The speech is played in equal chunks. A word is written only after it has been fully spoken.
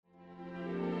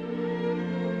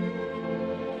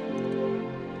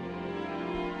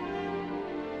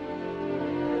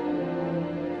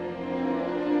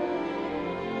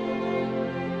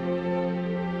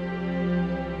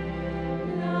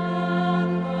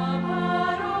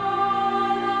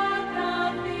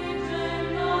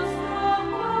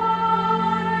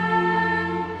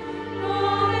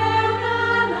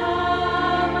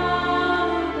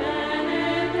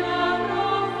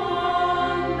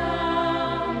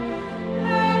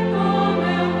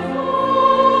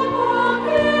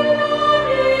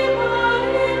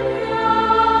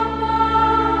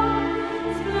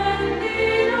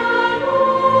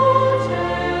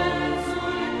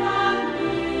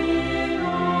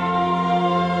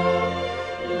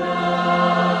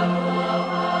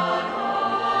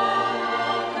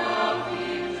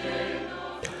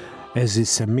Eżis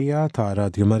semmija ta'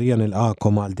 Radju Marija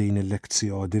nilqakom għal din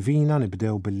il-Lectio Divina,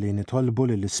 nibdew billi nitolbu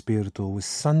lill-Ispirtu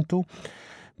Santu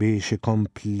biex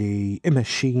ikompli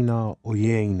imexxina u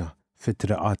jgħinna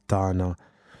fit-triqat tagħna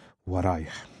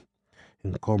warajh.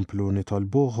 Inkomplu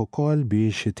nitolbuh ukoll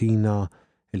biex itina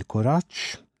il-kuraġġ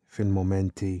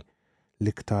fil-momenti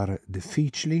l-iktar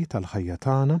diffiċli tal-ħajja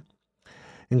tagħna.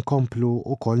 Inkomplu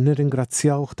ukoll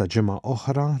nirringrazzjawh ta' ġimgħa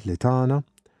oħra li tagħna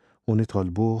u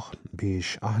nitolbuh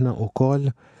biex aħna ukoll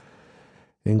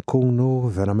inkunu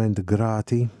verament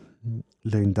grati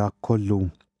lejn dak kollu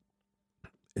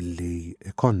illi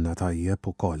ikonna tajjeb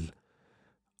ukoll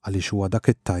għaliex huwa dak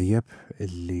it-tajjeb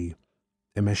illi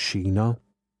imexxina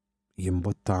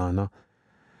jimbuttana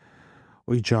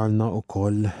u jġalna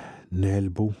ukoll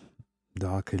nelbu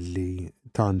dak illi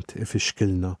tant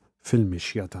ifixkilna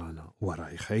fil-mixja tagħna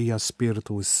warajh. Ejja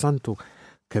Spiritu Santu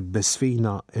kebbes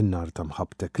fina in-nar ta'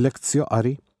 mħabbtek. Lektio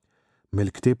qari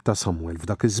mill-ktieb ta' Samuel.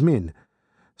 F'dak iż-żmien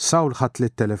Sawl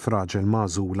ħadd 3,000 raġel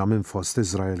magħżula minn fost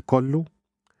Iżrael kollu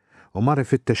u mar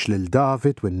ifittex lil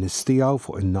David u n-nies tiegħu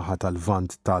fuq in-naħa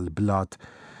tal-lvant tal-blat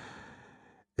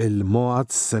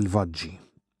il-Moab selvaġġi.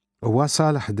 U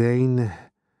wasal ħdejn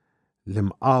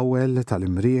l-imqawel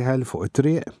tal-imrieħel fuq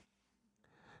it-triq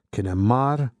kien hemm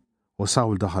mar u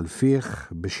Sawl daħal fih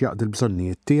biex jaqdi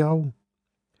l-bżonnijiet tiegħu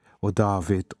u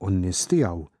David u n-nies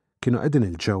tiegħu kienu qegħdin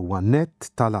il-ġewwa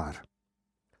nett tal-ar.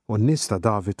 U n-nies ta'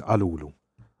 David qalulu: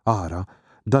 Ara,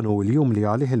 dan hu l-jum li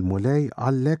għalih il-mulej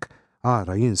għallek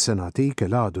ara jien se nagħtik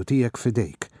il-għadu tiegħek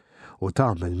f'idejk u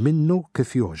tagħmel minnu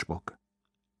kif jogħġbok.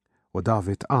 U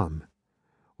David qam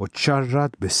u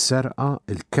ċċarrad bis-serqa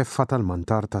il-keffa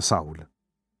tal-mantar ta' Sawl.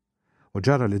 U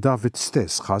ġara li David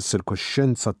stess ħass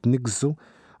il-kuxjenza tniġżu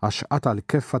għax qata'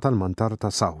 l-keffa tal-mantar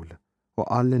ta' Sawl u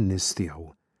qal lin-nies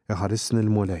tiegħu: Iħarisni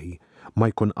l-mulej, ma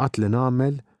jkun qatt li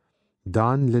nagħmel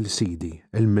dan lil sidi,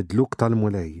 il-midluk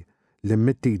tal-mulej, li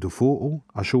mmittidu fuqu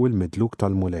għax hu il-midluk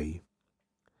tal-mulej.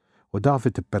 U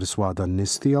David ipperswada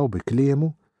n-nies tiegħu bi kliemu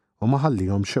u ma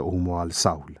ħallihomx iqumu għal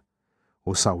Sawl.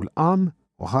 U Sawl qam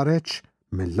u ħareġ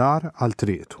mill-ar għal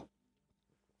triqtu.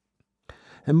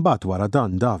 Imbagħad wara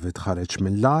dan David ħareġ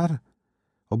mill-ar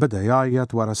u beda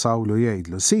jgħajjad wara Sawl u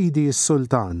jgħidlu: Sidi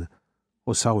s-sultan!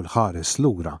 U Sawl ħares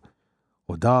lura.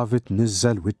 U David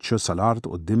niżżel wiċċu sal-art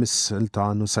quddiem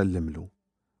is-sultan u sellimlu.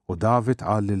 U David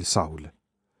qal lil Sawl: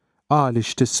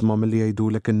 Għaliex tisma' milli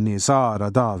jgħidulek in-nies ara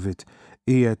David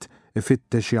qiegħed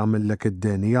ifittex jagħmellek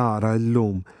id-deni ara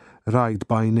llum rajt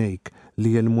b'għajnejk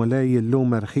li l-mulej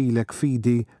illum erħilek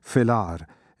fidi fil-ar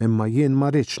imma jien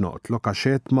ma rridx noqtlok għax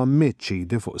qed ma mmitx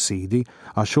idi fuq sidi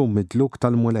għax hu midluk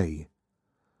tal-mulej.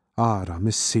 Ara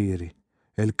missieri,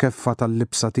 il-keffa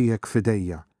tal-libsa tiegħek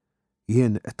f'idejja.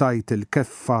 Jien qtajt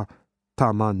il-keffa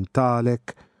ta'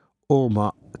 mantalek u ma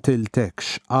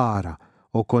tiltekx ara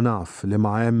u kun naf li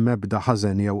ma hemm ebda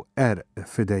ħażen jew erq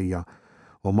f'idejja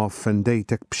u ma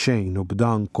offendejtek b'xejn u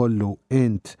b'dan kollu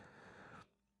int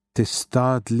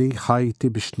tistadli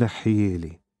ħajti biex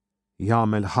tneħħieli.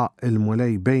 Jagħmel ħaq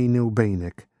il-mulej bejni u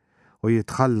bejnek u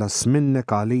jitħallas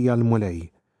minnek għalija l-mulej.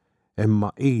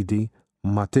 Imma idi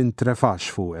ma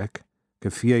tintrefax fuqek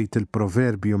kif jgħid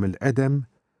il-proverbju mill-qedem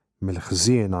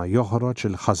mill-ħżiena joħroġ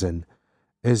il-ħażen,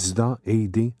 iżda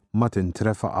idi ma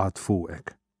tintrefa' qatt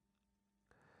fuqek.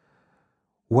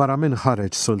 Wara min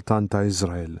ħareġ sultan ta'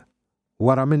 Iżrael,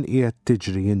 wara min qiegħed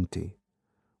tiġri inti,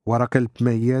 wara kelb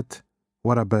mejjed,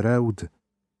 wara berewd,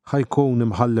 ħajkun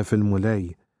imħallef il-mulej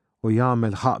u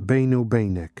jagħmel ħaq bejni u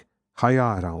bejnek,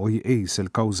 ħajara u jqis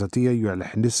il-kawża tiegħi u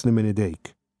jħlisni minn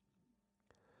idejk.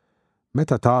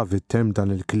 Meta David temm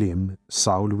dan il-kliem,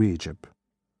 Sawl wieġeb: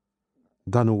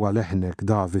 Dan huwa leħnek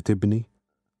David ibni?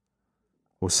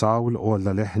 U Sawl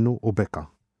qolla leħnu u beka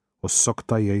u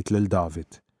s-sokta jgħid lil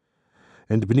David: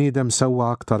 Int bniedem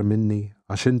sewwa aktar minni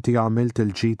għax inti għamilt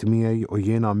il-ġid miegħi u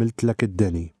jien għamiltlek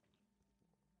id-deni.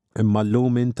 Imma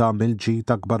llum int għamilt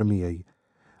ġid akbar miegħi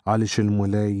għaliex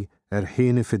il-mulej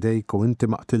erħieni f'idejk u inti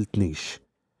ma qtiltnix.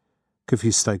 Kif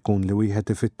jista' jkun li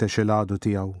wieħed ifittex il-għadu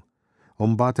tiegħu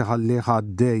u mbagħad iħallih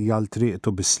għaddej għal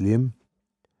triqtu bisliem?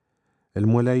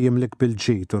 Il-mulej jimlik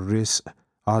bil-ġid u r-risq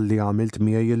għal li għamilt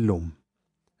miegħi illum.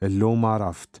 Illum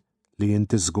għaraft li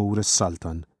inti żgur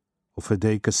is-saltan u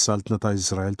f'idejk is-saltna ta'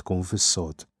 Iżrael tkun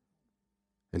fis-sod.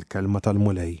 Il-kelma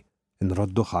tal-mulej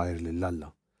inroddu ħajr lil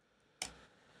Alla.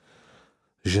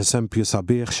 X'eżempju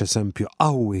sabiħ, x'eżempju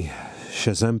qawwi,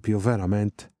 x'eżempju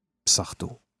verament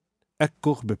b'saħħtu.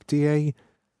 Ekku ħbib tiegħi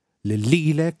li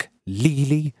lilek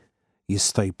lili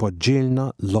jista'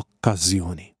 jpoġġilna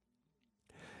l-okkażjoni.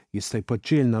 Jista'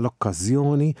 jpoġġilna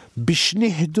l-okkażjoni biex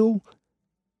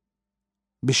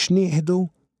nieħdu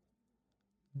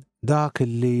dak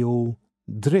li hu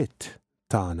dritt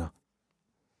tagħna.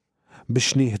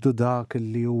 Biex nieħdu dak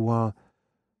li huwa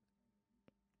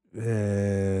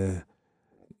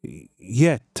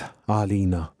jett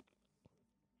għalina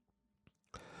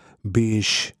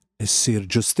biex issir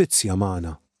ġustizzja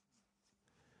magħna,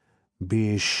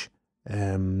 biex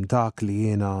dak li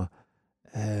jiena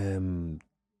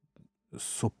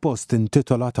suppost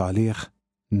intitolat għalih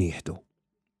nieħdu.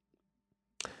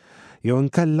 Jew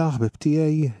inkella ħbib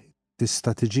tiegħi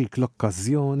tista' tiġik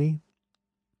l-okkażjoni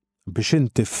biex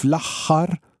inti fl-aħħar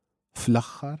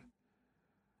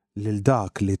lil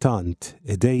dak li tant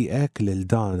idejqek, lil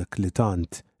dak li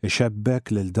tant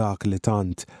ixebbek, lil dak li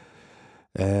tant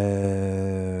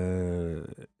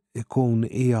ikun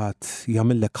qiegħed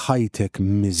jagħmillek ħajtek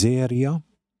miżerja,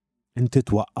 inti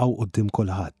twaqqgħu quddiem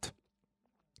kulħadd.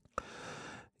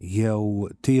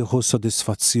 Jew tieħu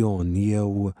sodisfazzjon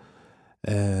jew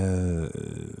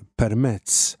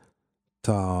permezz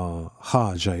ta'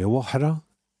 ħaġa jew oħra,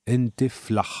 inti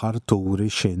fl-aħħar turi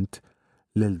x'int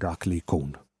lil dak li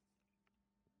jkun.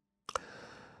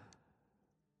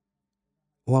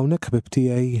 U hawnhekk ħbib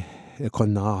tiegħi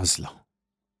ikollna għażla.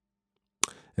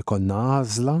 Ikollna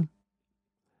għażla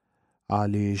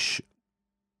għaliex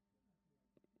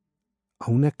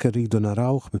hawnhekk irridu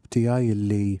naraw ħbib tiegħi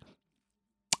li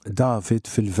David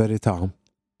fil-verità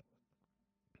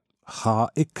ħa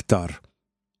iktar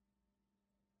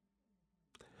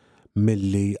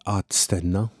milli qatt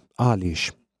stenna.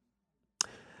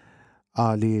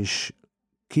 Għaliex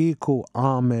kieku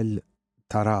għamel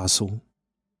ta' rasu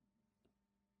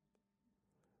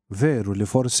veru li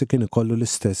forsi kien ikollu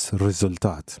l-istess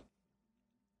riżultat.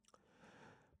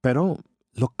 Però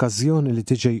l-okkażjoni li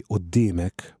tiġi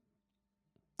quddiemek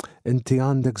inti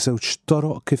għandek żewġ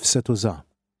toroq kif se tuża.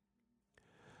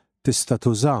 Tista'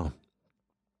 tuża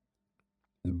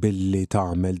billi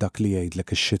tagħmel dak li jgħidlek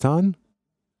ix-xitan,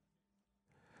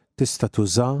 tista'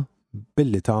 tuża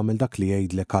billi tagħmel dak li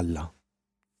jgħidlek Alla.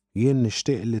 Jien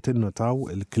nixtieq li tinnotaw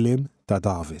il-kliem ta'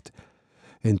 David.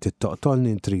 Inti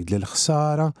toqtolni trid li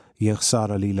l-ħsara, jien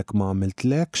ħsara lilek ma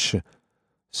għamiltlekx,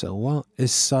 sewwa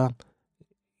issa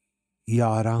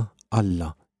jara Alla,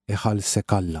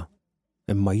 iħallsek Alla.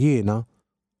 Imma jiena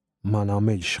ma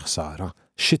nagħmilx ħsara.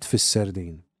 Xi tfisser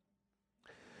din?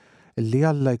 Illi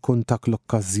Alla jkun tak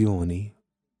l-okkażjoni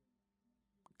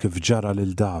kif ġara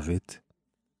lil David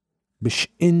biex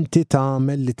inti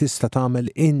tagħmel li tista'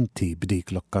 tagħmel inti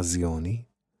b'dik l-okkażjoni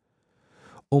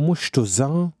u mhux tuża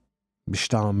biex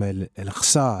tagħmel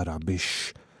il-ħsara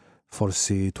biex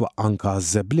forsi twaqqanka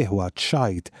żebbliħ u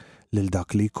għadxajt lil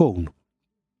dak li jkun.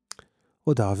 U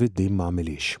David din ma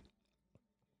għamilix.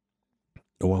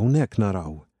 U hawnhekk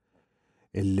naraw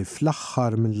illi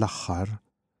fl-aħħar mill-aħħar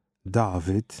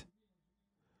David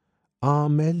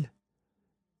għamel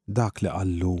dak li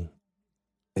qallu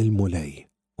il-mulej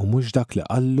u mhux dak li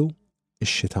qallu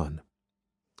ix-xitan.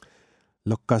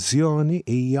 L-okkażjoni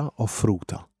hija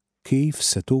offruta. Kif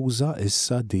se tuża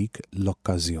issa dik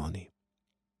l-okkażjoni?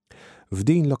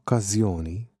 F'din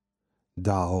l-okkażjoni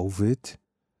David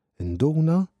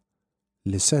induna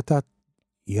li seta'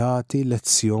 jagħti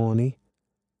lezzjoni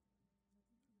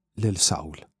lil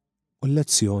Sawl. U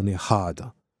l-lezzjoni ħada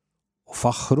u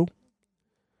faħru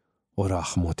u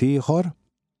raħ mod ieħor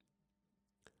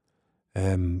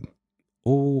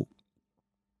u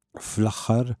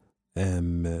fl-aħħar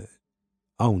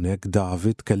hawnhekk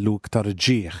David kellu iktar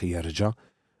ġieħ jerġa'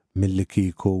 milli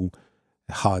kieku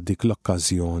ħadik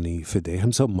l-okkażjoni f'idejh.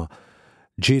 Insomma,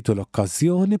 ġietu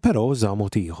l-okkażjoni però uża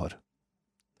mod ieħor.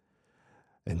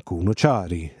 Nkunu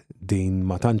ċari, din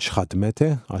ma tantx ħadmet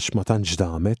għax ma tantx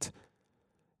damet,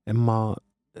 imma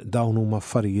dawn huma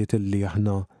affarijiet illi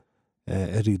aħna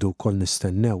rridu wkoll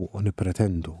nistennew u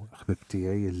nippretendu ħbib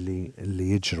tiegħi illi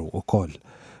jiġru wkoll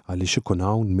għaliex ikun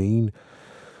hawn min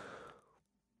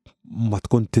ma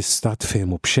tkun tista'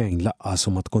 tfehmu b'xejn laqqas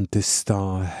u ma tkun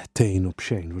tista' tgħinu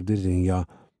b'xejn u din hija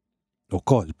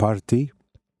wkoll parti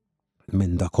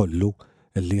minn dak kollu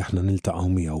illi aħna niltaqgħu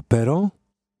miegħu.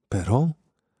 Però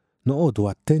noqogħdu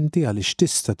attenti għaliex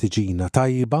tista' tiġina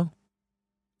tajba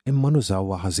imma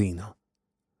nużawha ħażina.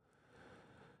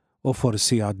 U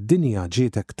forsi għad-dinja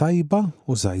ġietek tajba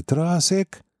u żajt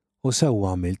rasek u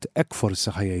sewwa għamilt hekk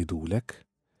forsi ħajajdulek.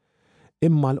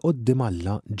 Imma l-qoddim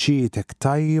Alla ġietek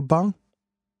tajba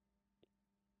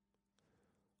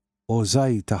u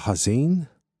żajta ħażin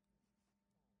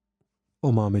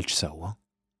u ma għamilx sewwa.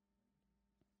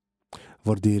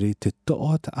 Vordiri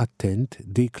tittoqgħod attent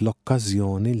dik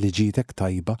l-okkażjoni li ġietek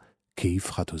tajba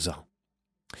kif ħatuża.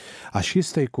 Għax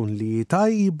jista' jkun li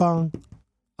tajba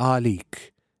għalik,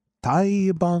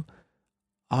 tajba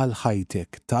għal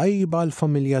ħajtek, tajba għal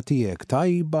familja tiegħek,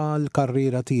 tajba għal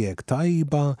karriera tiegħek,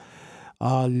 tajba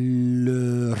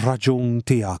għal-raġun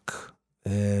tiegħek,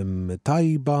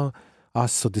 tajba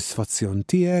għas-sodisfazzjon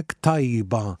tiegħek,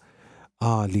 tajba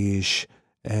għaliex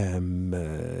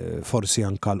forsi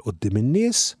anke l-qudiem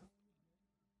in-nies,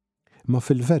 ma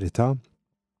fil-verità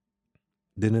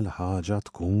din il-ħaġa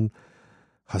tkun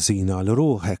ħażina għal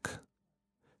ruħek,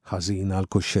 ħażina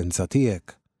għal kuxjenza tiegħek,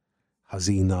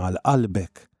 ħażina għal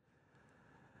qalbek.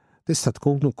 Tista'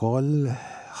 tkun ukoll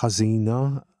ħażina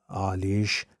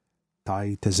għaliex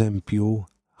tajt eżempju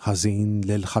ħażin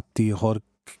lil ħaddieħor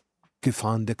kif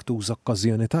għandek tuża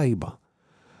okkażjoni tajba.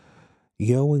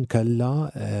 Jew inkella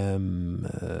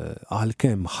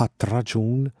għalkemm ħadd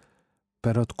raġun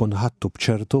però tkun ħadtu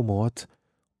b'ċertu mod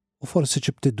u forsi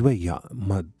ġibt idwejjaq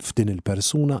f'din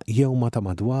il-persuna jew ma ta'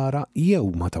 madwara jew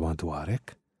ma ta' madwarek.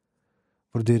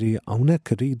 Fordiri hawnhekk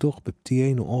irridu ħbib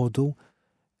tiegħi noqogħdu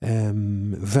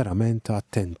verament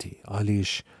attenti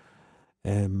għaliex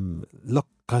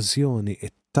l-okkażjoni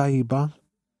t-tajba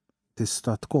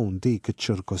tista' tkun dik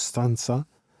iċ-ċirkostanza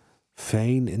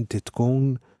fejn inti tkun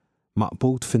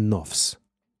maqbud fin-nofs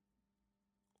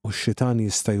u x-xitan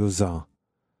jista' juża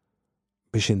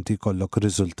biex inti jkollok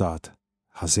riżultat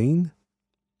ħażin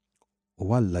u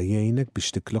Alla jgħinek biex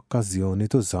dik l-okkażjoni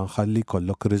tuża ħalli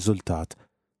jkollok riżultat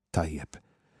tajjeb.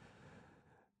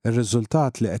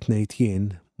 Ir-riżultat li qed ngħid jien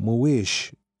mhuwiex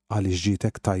għaliex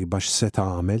ġietek tajba x'se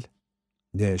tagħmel,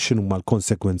 x'inhuma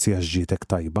l-konsekwenzi għax ġietek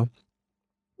tajba,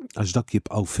 għax dak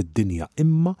jibqgħu fid-dinja,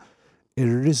 imma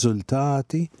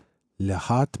ir-riżultati li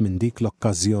ħadd minn dik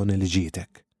l-okkażjoni li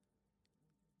ġietek.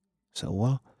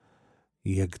 Sewwa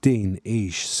jekk din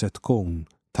hix se tkun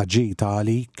ta' ġita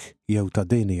għalik jew ta'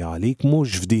 dini għalik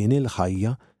mhux f'din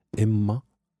il-ħajja imma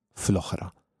fl-oħra.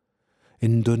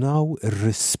 Indunaw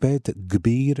ir-rispett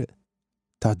kbir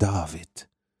ta' David.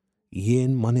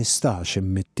 Jien ma nistax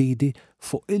immittidi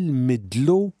fuq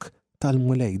il-midluk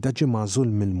tal-mulej, da ġie magħżul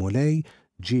mill-mulej,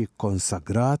 ġie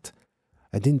konsagrat,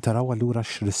 qegħdin taraw allura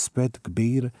x'rispett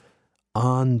kbir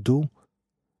għandu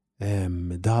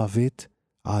David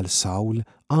għal Sawl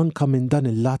anka minn dan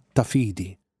il-lat ta'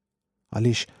 fidi.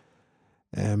 Għaliex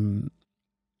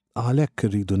għalhekk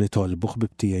irridu nitolbu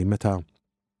ħbib tiegħi meta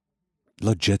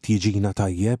l-oġġett jiġina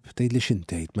tajjeb, tgħidli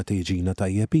x'intejt meta jiġina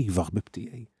tajjeb iva ħbib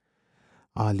tiegħi.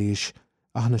 Għaliex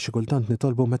aħna xi kultant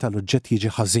nitolbu meta l-oġġett jiġi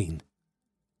ħażin.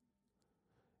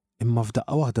 Imma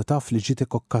f'daqqa waħda taf li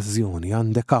ġietek okkażjoni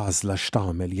għandek għażla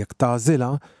x'tagħmel jekk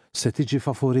tagħżilha se tiġi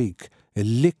favorik,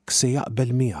 il-lik se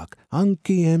jaqbel miegħek,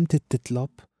 anki hemm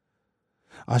titlob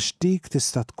għax dik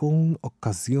tista' tkun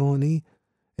okkażjoni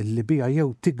illi biha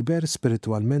jew tikber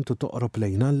spiritwalment u toqrob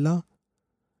lejn Alla,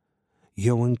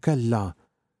 jew inkella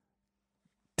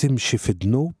timxi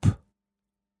fid-dnub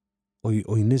u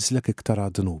jniżlek iktar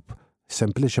għad-dnub.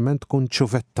 Sempliċement tkun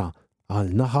ċuvetta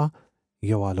għal naħa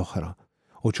jew għal oħra.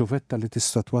 U ċuvetta li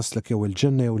tista' twaslek jew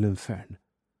il-ġenna jew l-infern.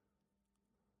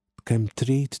 Kemm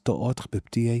trid toqgħod ħbib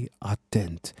tiegħi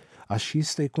attent, għax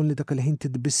jista' jkun li dak il-ħin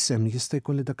titbissem, jista'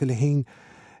 jkun li dak il-ħin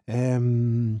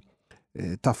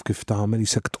taf kif tagħmel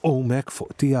jisek tqomek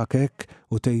fuq tiegħek hekk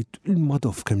u tgħid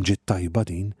il-madof kemm ġiet tajba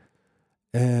din.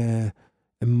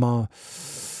 Imma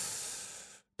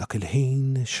dak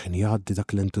il-ħin x'ħin jgħaddi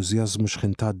dak l-entużjażmu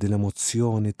x'ħin tgħaddi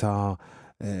l-emozzjoni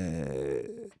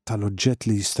tal-oġġett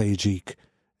li jista' jiġik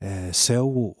sew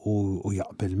u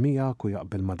jaqbel miegħek u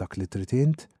jaqbel ma' dak li trid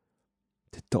int.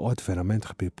 Tittoqgħod verament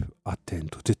ħbieb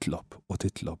attent u titlob.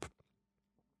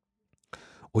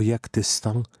 U jekk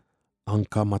tista'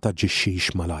 anka ma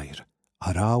taġixxix malajr.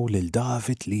 Araw lil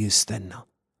David li jistenna.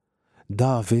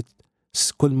 David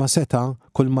kull ma seta,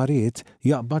 kull ma ried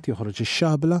jaqbad joħroġ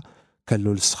ix-xabla,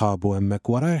 kellu l-sħabu hemmhekk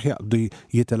warajh jaqbdu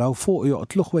jitilgħu fuq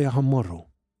joqtluh u jaħammorru.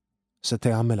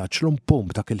 Seta jagħmilha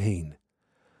ċlumpum dak il-ħin.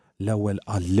 L-ewwel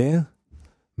qal le,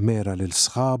 mera lil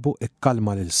sħabu,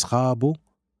 ikkalma lil sħabu,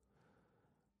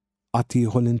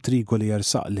 għatiħu l-intrigu li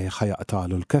jersaq li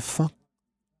ħajaqtalu l-keffa,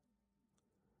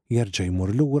 jerġa'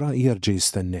 jmur lura, jerġa'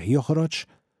 jistennih joħroġ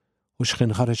u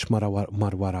x'ħin ħareġ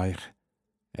mar warajh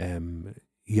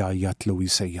jgħajjatlu u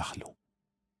jsejjaħlu.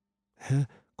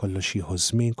 Kollox jieħu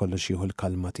żmien, kollox jieħu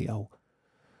l-kalma tiegħu.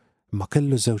 Ma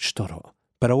kellu żewġ toroq,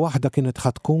 però waħda kienet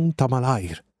ħatkun ta'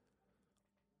 malajr.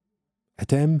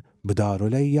 Hemm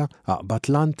b'daru lejja aqbad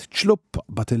lant ċlupp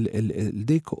aqbad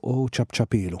il-dik u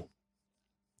ċabċapilu.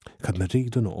 Kemm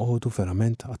irridu noqogħdu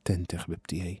verament attenti ħbib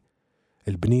tiegħi.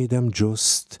 Il-bniedem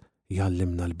ġust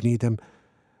jgħallimna l-bniedem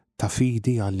ta'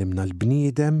 fidi jgħallimna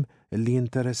l-bniedem li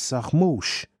jinteressaħ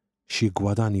mhux xi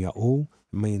gwadanja hu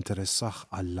ma jinteressaħ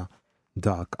Alla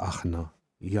dak aħna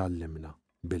jgħallimna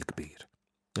bil-kbir.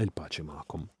 Il-paċi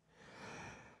magħkom.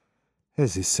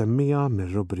 Eżis semmija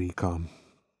mir-rubrika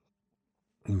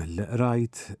Milli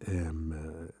Qrajt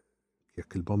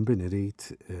jekk il-bombin irid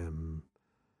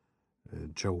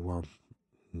ġewwa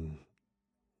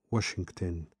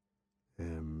Washington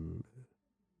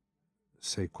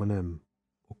se jkun hemm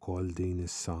ukoll din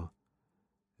issa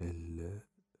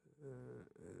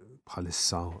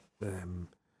bħalissa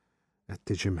qed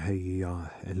tiġi mħejjija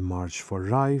il-March for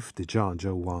Life diġà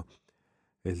ġewwa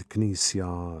il-Knisja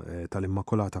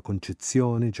tal-Immakolata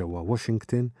Konċizzjoni ġewwa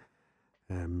Washington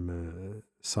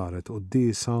saret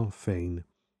qudiesa fejn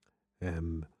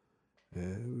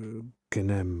kien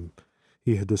hemm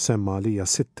jieħdu semma għalija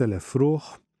 6,000 ruħ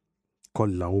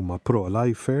kollha huma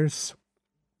pro-lifers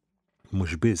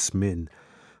mhux biss minn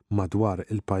madwar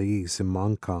il-pajjiż imma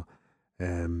anke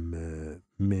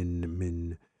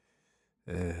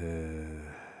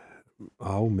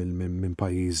minn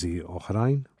pajjiżi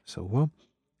oħrajn sewwa.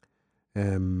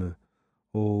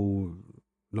 U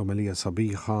l-omelija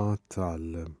sabiħa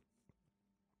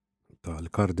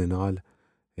tal-kardinal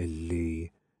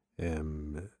illi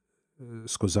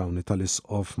skużawni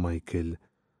tal-isqof Michael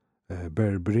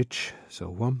Burbridge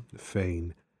sewwa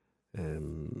fejn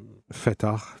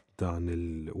fetaħ dan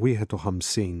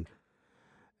il-51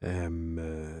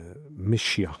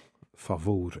 mixja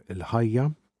favur il-ħajja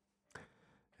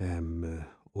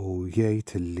u jgħid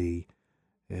illi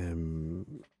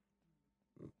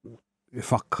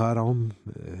ifakkarhom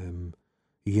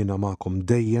jiena magħkom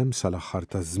dejjem sal-aħħar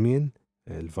taż-żmien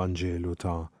il-Vanġelu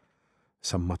ta'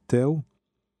 San Mattew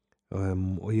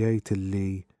u jgħid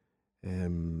illi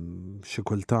xi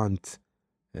kultant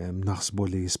naħsbu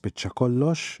li jispiċċa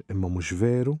kollox imma mhux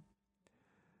veru.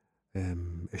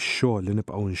 Ix-xogħol li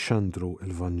nibqgħu nxandru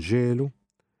l-Vanġelu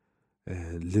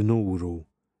li nuru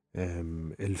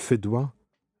il-fidwa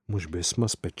mhux biss ma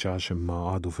spiċċax imma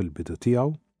għadu fil-bidu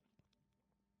tiegħu.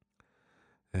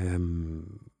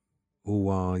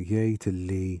 Huwa jgħid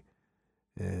illi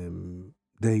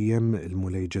dejjem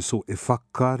il-Mulej Ġesu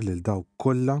ifakkar lil dawk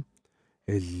kollha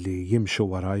illi jimxu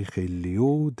warajh illi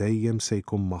hu dejjem se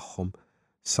jkun magħhom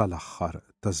sal-aħħar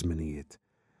ta' żminijiet.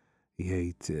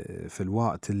 Jgħid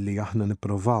fil-waqt illi aħna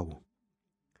nippruvaw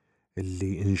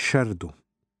illi nxerdu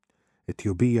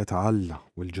it-tjubija ta' Alla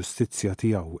u l-ġustizzja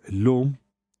tiegħu llum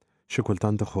xi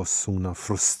kultant iħossuna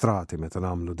frustrati meta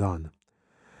nagħmlu dan.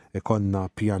 Ikonna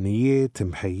pjanijiet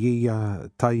imħejjija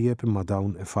tajjeb imma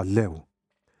dawn ifallew.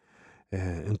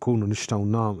 Nkunu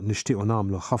nixtiequ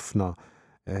nagħmlu ħafna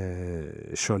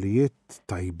xogħlijiet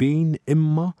tajbin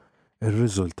imma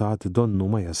ir-riżultat donnu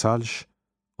ma jasalx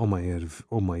u ma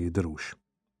jidhrux.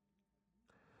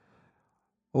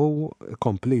 U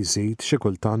kompli jżid xi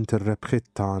kultant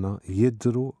ir-rebħiet tagħna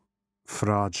jidhru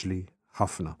fraġli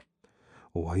ħafna.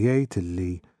 Huwa jgħid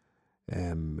illi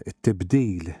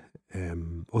it-tibdil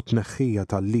u tneħħija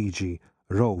tal-liġi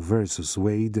Roe versus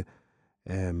Wade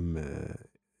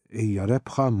hija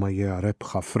rebħa ma hija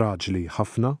rebħa fraġli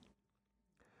ħafna.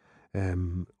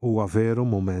 Huwa veru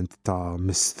mument ta'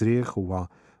 mistrieħ, huwa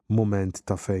mument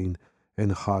ta' fejn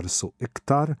inħarsu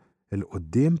iktar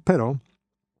il-qudiem, però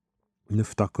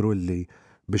niftakru li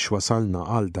biex wasalna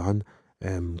għal dan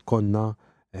konna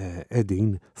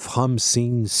qegħdin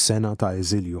f'50 sena ta'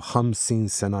 eżilju, 50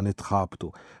 sena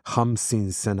nitħabtu,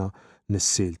 50 sena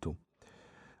nissiltu.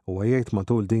 U jgħid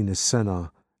matul din is-sena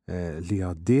li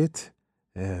għaddiet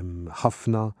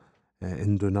ħafna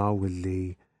indunaw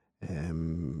li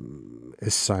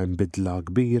issa nbidla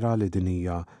kbira li din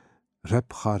hija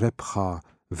rebħa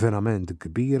verament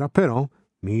kbira, però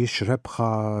mhijiex rebħa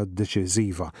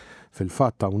deċiżiva.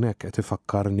 Fil-fatt hawnhekk qed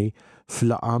ifakkarni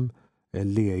fl-laqam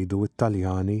li jgħidu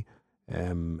t-Taljani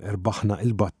irbaħna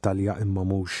il-battalja imma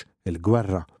mhux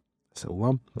il-gwerra.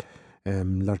 Sewwa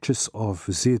l-Arċisqof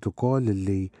żied ukoll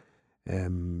li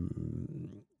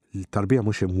l-tarbija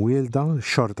mhux imwielda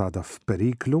xorta għadha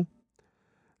f'periklu,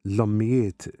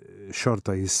 l-ommijiet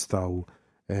xorta jistgħu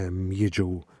jiġu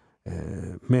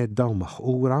medda u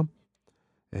maħqura,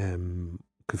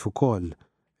 kif ukoll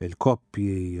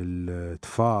il-koppji,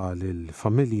 il-tfal,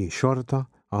 il-familji xorta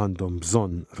għandhom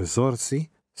bżonn riżorsi,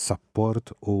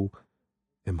 support u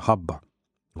imħabba.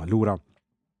 Allura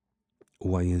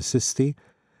huwa jinsisti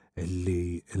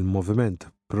li il-moviment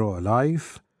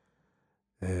pro-life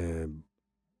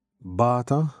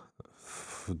bata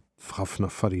f'ħafna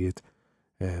affarijiet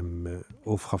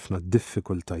u f'ħafna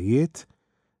diffikultajiet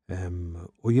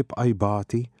u jibqa'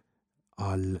 jbati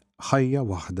għal ħajja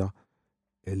waħda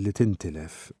li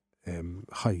tintilef,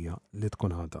 ħajja li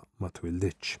tkun għadha ma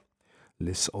twilditx.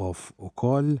 L-isqof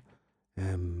ukoll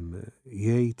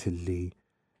jgħid li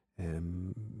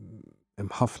hemm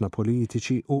ħafna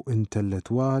politiċi u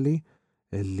intellettwali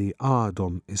li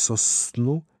għadhom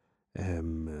isostnu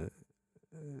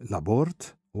l-abort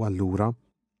u allura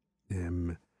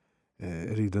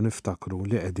rridu niftakru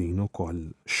li qegħdin ukoll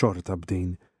xorta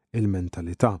b'din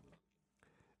il-mentalità.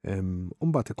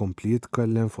 Mbagħad ikompli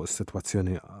jitkellem fuq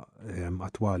is-sitwazzjoni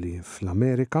attwali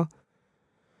fl-Amerika.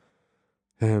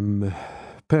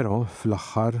 Però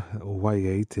fl-aħħar huwa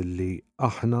jgħid illi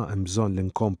aħna hemm bżonn li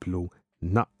nkomplu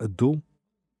naqdu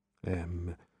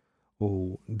u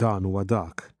dan huwa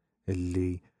dak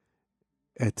illi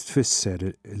qed tfisser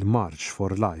il-March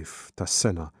for Life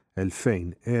tas-sena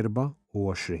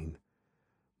 2024.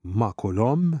 Ma kull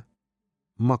omm,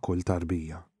 ma kull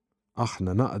tarbija.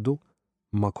 Aħna naqdu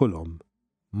ma kull omm,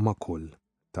 ma kull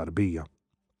tarbija.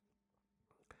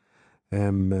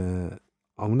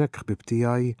 Hawnhekk ħbib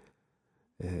tiegħi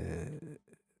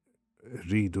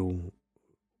rridu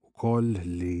wkoll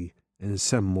li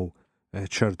nsemmu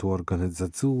ċertu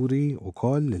organizzaturi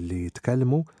wkoll li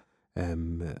jitkellmu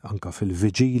anka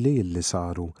fil-viġili li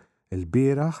saru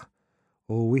l-bieraħ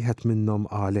u wieħed minnhom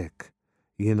għalek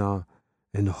jiena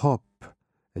inħobb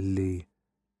li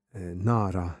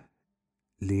nara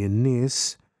li n-nies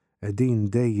qegħdin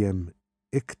dejjem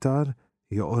iktar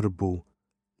joqorbu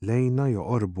lejna,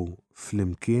 joqorbu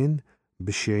flimkien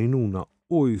biex jgħinuna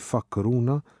u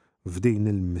jfakkruna f'din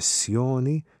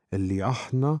il-missjoni li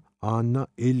aħna għandna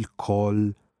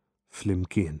il-koll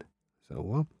flimkien.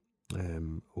 Sewwa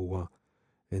huwa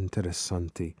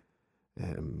interessanti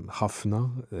ħafna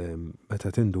meta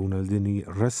tinduna l-dini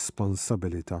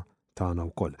responsabilità tagħna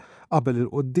wkoll. Qabel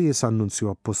il-Qudies Annunzju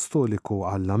Apostoliku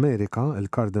għall-Amerika,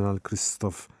 il-Kardinal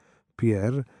Christophe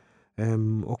Pierre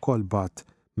ukoll bat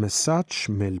messaġġ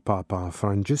mill-Papa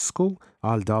Franġisku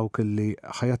għal dawk li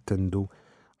ħajattendu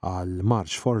għal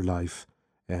March for Life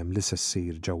li se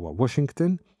ssir ġewwa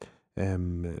Washington.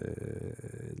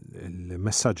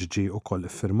 Il-messaġġ ġie wkoll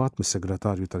iffirmat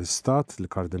mis-Segretarju tal-Istat,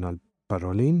 il-Kardinal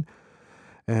Parolin,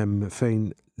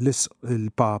 fejn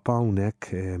il-Papa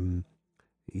hawnhekk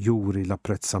juri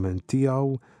l-apprezzament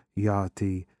tiegħu,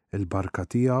 jagħti l-barka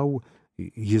tiegħu,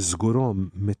 jiżgurhom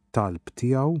mit-talb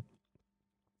tiegħu,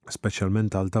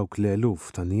 speċjalment għal dawk l-eluf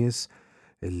ta' nies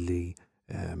illi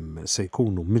se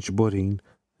jkunu miġburin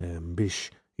biex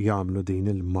jagħmlu din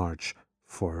il-March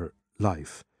for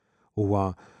Life.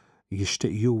 Huwa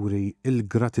jixtieq juri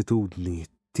l-gratitudni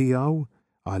tiegħu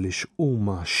għaliex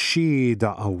huma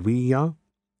xhieda qawwija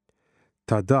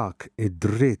ta' dak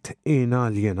id-dritt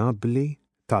inaljenabbli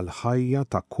tal-ħajja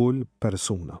ta' kull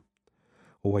persuna.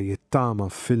 Huwa jittama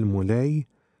fil-mulej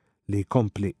li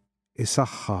jkompli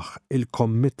isaħħaħ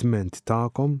il-commitment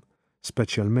tagħkom,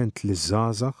 speċjalment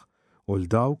liż-żgħażagħ u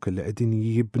l-dawk li qegħdin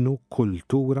jibnu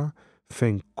kultura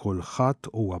fejn kulħadd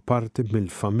huwa parti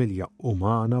mill-familja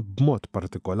umana b'mod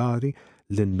partikolari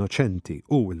l-innoċenti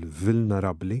u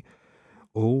l-vulnerabbli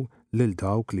u lil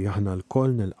dawk li aħna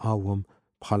l-koll nilqawhom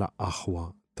bħala aħwa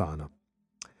tagħna.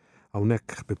 Hawnhekk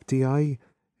ħbib tiegħi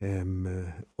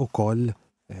ukoll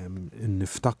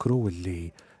niftakru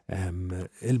li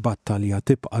il-battalja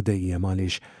tibqa' dejjem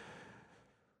għaliex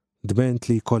dbent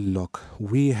li jkollok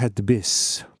wieħed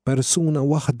biss, persuna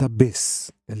waħda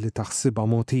biss illi taħsibha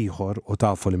mod ieħor u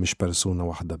tafu li mhix persuna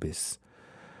waħda biss.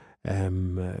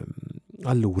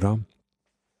 Allura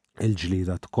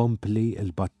il-ġlieda tkompli,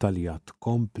 il-battalja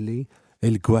tkompli,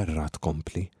 il-gwerra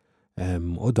tkompli. U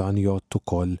dan jgħod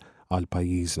ukoll għal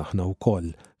pajjiżna aħna wkoll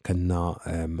kellna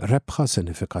rebħa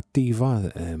sinifikattiva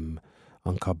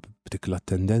anka b'dik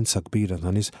l-tendenza kbira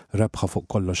ta' nies rebħa fuq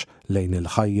kollox lejn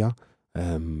il-ħajja,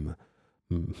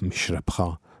 mhix rebħa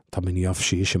ta' min jaf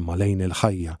xiex imma lejn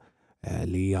il-ħajja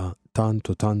li hija tant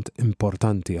u tant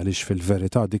importanti għaliex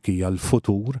fil-verità dik hija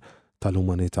l-futur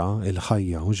tal-umanità,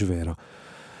 il-ħajja mhux vera.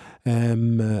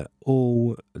 U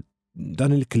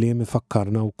dan il-kliem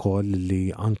ifakkarna wkoll li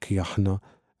anki aħna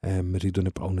rridu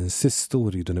nibqgħu ninsistu,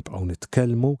 rridu nibqgħu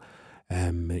nitkellmu.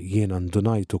 Jiena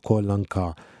ndunajt ukoll anka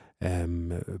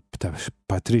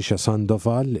Patricia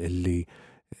Sandoval illi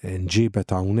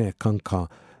nġibet hawnhekk anka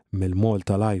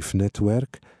mill-Malta Life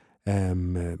Network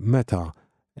meta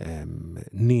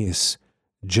nies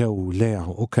ġew leha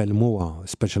u kellmuha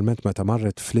speċjalment meta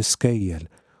marret fl-iskejjel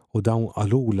u dawn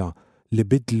qalula li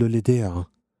bidlu l-idea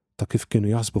ta' kif kienu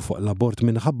jaħsbu fuq l-abort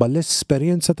minħabba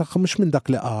l-esperjenza tagħha mhux minn dak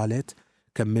li qalet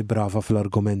kemm brava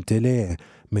fl-argumenti le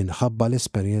minħabba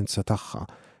l-esperjenza tagħha.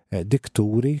 Dik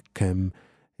turi kemm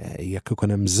jekk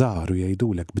ikun hemm żgħar u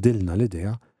jgħidulek bdilna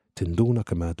l-idea tinduna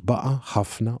kemm qed baqa'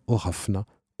 ħafna u ħafna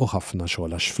u ħafna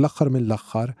xogħol għax fl-aħħar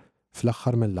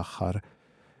mill-aħħar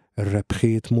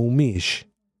ir-rebħiet mhumiex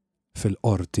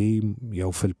fil-qorti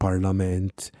jew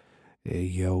fil-parlament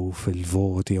jew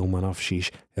fil-voti jew ma nafxix,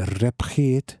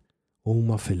 ir-rebħiet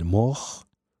huma fil-moħħ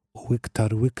u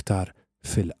iktar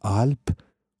fil-qalb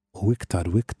u iktar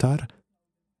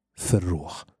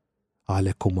fir-ruħ.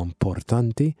 Għalhekk huma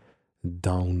importanti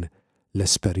dawn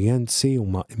l-esperjenzi,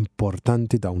 huma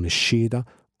importanti dawn ix-xhieda,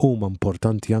 huma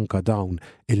importanti anke dawn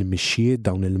il-mixjiet,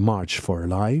 dawn il-March for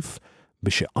Life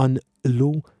biex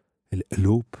iqanqlu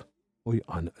l-qlub u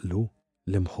jqanqlu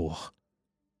l-imħuħ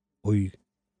u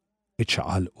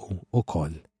jċaqalqu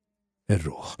wkoll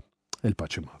ir-ruħ.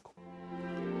 Il-paċi